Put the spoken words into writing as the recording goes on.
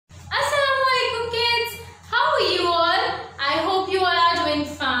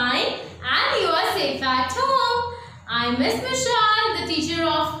I'm Miss Michelle, the teacher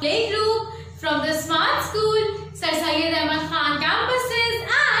of Playgroup from the Smart School, Sir Syed Ahmad Khan campuses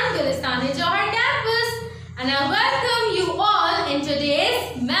and Gulistan-e-Johar campus. And I welcome you all in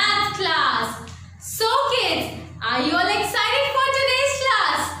today's math class. So kids, are you all excited for today's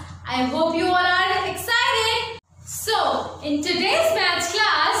class? I hope you all are excited. So, in today's math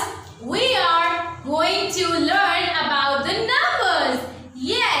class, we are going to learn about the numbers.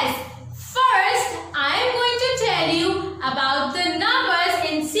 Yes, first I am going to tell you about the numbers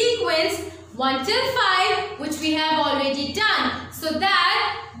in sequence 1 till 5, which we have already done, so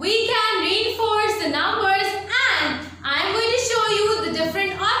that we can reinforce the numbers, and I am going to show you the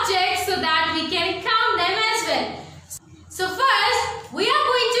different objects so that we can count them as well. So first, we are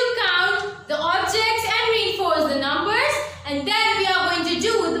going to count the objects and reinforce the numbers, and then we are going to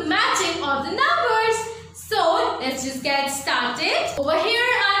do the matching of the numbers. So let's just get started. Over here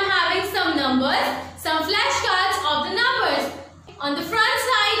I am having some numbers, some flashcards of the numbers. On the front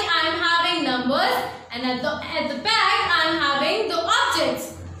side I am having numbers, and at the back I am having the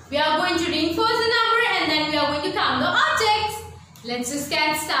objects. We are going to reinforce the number and then we are going to count the objects. Let's just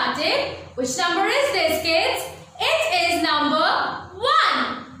get started. Which number is this, kids? It is number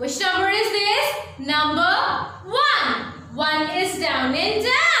 1. Which number is this? Number 1. 1 is down and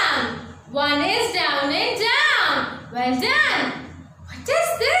down. 1 is down and down. Well done. What is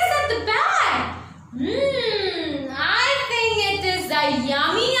this at the back? I think it is a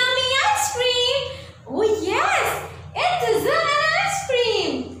yummy ice cream. Oh yes, it is an ice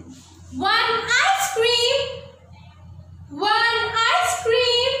cream. One ice cream.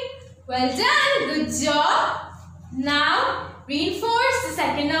 Well done. Good job. Now reinforce the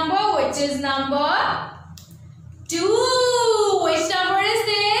second number, which is number 2. Which number is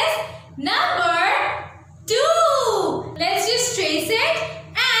this? Number 2. Let's just trace it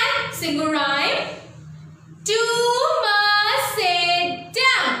and sing a rhyme. 2 must sit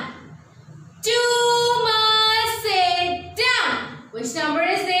down. 2 must sit down. Which number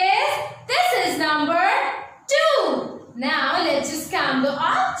is this? This is number 2. Now let's just count the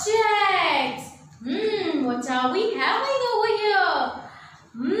objects. What are we having over here?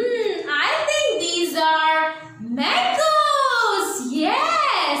 I think these are mangoes.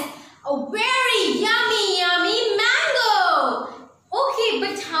 Yes, a very yummy mango. Okay,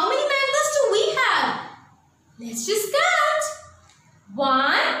 but how many mangoes do we have? Let's just count.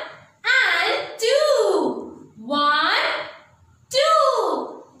 1 and 2. 1,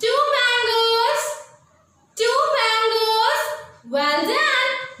 2. 2 mangoes. 2 mangoes. Well done.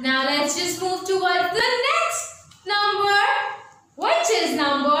 Now let's just move towards the next number, which is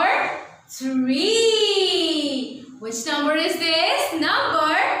number 3. Which number is this?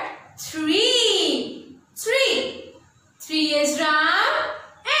 Number 3. 3. 3 is round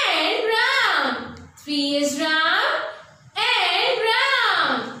and round. 3 is round and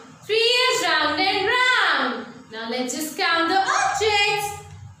round. 3 is round and round. Now let's just count the objects.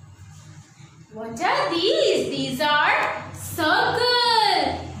 What are these? These are circles.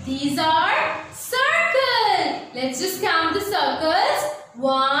 These are circles. Let's just count the circles.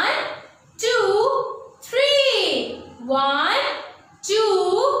 1, 2, 3. 1,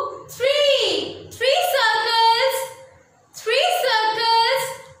 2, 3. 3 circles. 3 circles.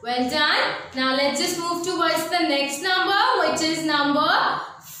 Well done. Now let's just move towards the next number, which is number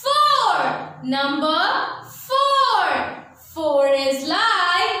 4. Number 4. 4 is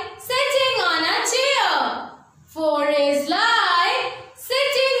like sitting on a chair. 4 is like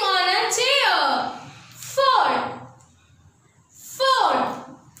sitting on a chair. 4.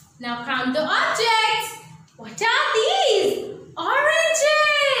 4. Now count the objects. What are these?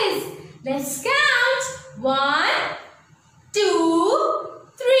 Oranges. Let's count. 1, 2,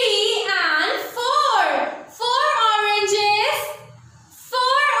 3 and 4. 4 oranges. 4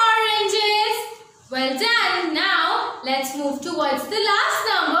 oranges. Well done. Now let's move towards the last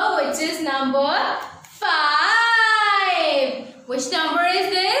number, which is number 5. Which number is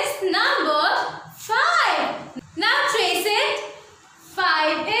this? Number 5. Now trace it.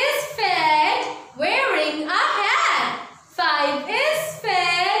 5 is fed wearing a hat. 5 is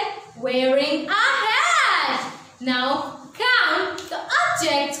fed wearing a hat. Now count the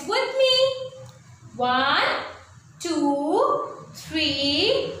objects with me. 1, 2,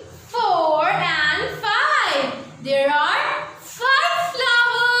 3, 4 and 5. There are 5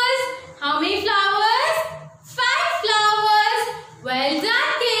 flowers. How many flowers? 5 flowers. Well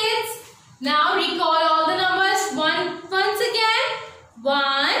done, kids. Now recall all the numbers once again.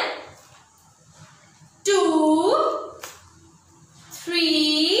 1, 2,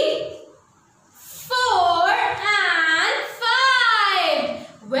 3, 4 and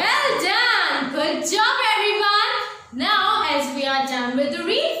 5. Well done. Good job, everyone.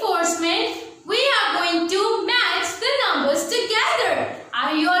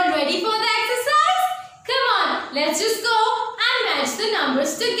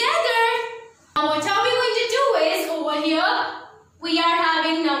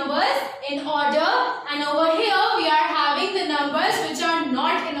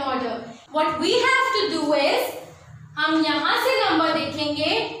 what we have to do is हम यहाँ से number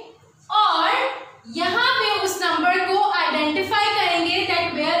देखेंगे और यहाँ पे उस number को identify करेंगे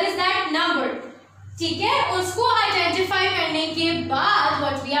that where is that number. ठीक है, उसको आइडेंटिफाई करने के बाद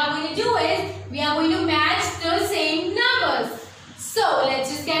what we are going to do is we are going to match the same numbers. So let's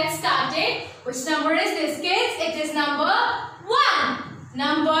just get started. Which number is this, kids? It is number 1.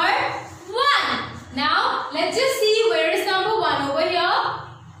 Number 1. Now let's just see where is number 1 over here.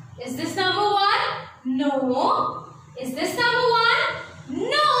 Is this number 1? No. Is this number 1?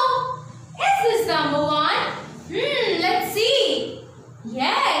 No. Is this number 1? Let's see.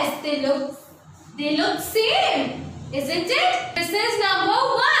 Yes, they look same, isn't it? This is number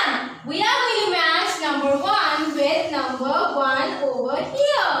 1. We are going to match number 1 with number 1 over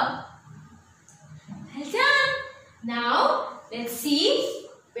here. Well done. Now let's see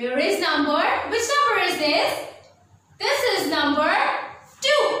where is number. Which number is this? This is number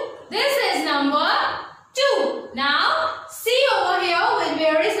 2. This is number 2. Now see over here with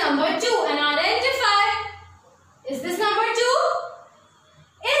where is number 2 and identify. Is this number 2?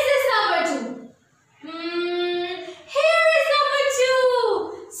 Is this number 2? Here is number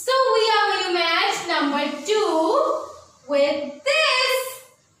 2. So we are going to match number 2 with this.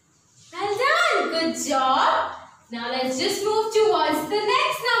 Well done. Good job. Now let's just move towards the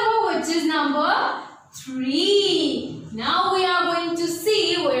next number, which is number 3. Now we are going to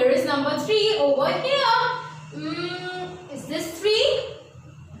see where is number 3 over here. Is this 3?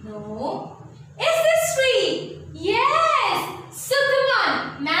 No. Is this 3? Yes. So come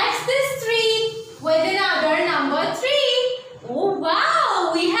on, match this 3 with another number 3. Oh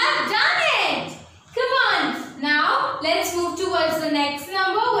wow, we have done it. Come on. Now let's move towards the next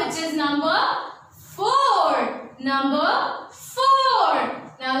number, which is number 4. Number 4.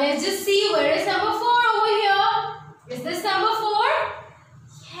 Now let's just see where is number 4 over here. Is this number 4?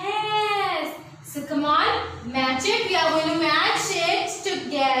 Yes. So come on, match it. We are going to match it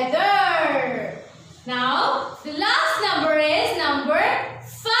together. Now the last number is number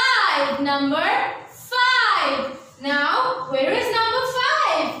 5. Number 5. Now where is number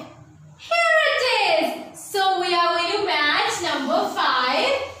 5? Here it is. So we are going to match number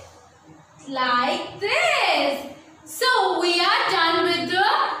 5 like this. So we are done with the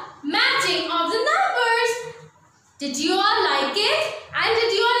matching of the numbers. Did you all like it? And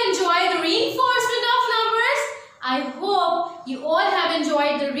did you all enjoy the reinforcement of numbers? I hope you all have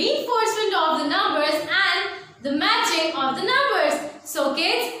enjoyed the reinforcement of the numbers and the matching of the numbers. So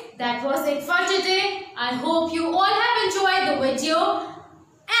kids, that was it for today. I hope you all have enjoyed the video.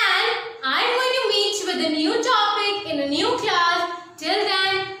 And I'm going to meet you with a new topic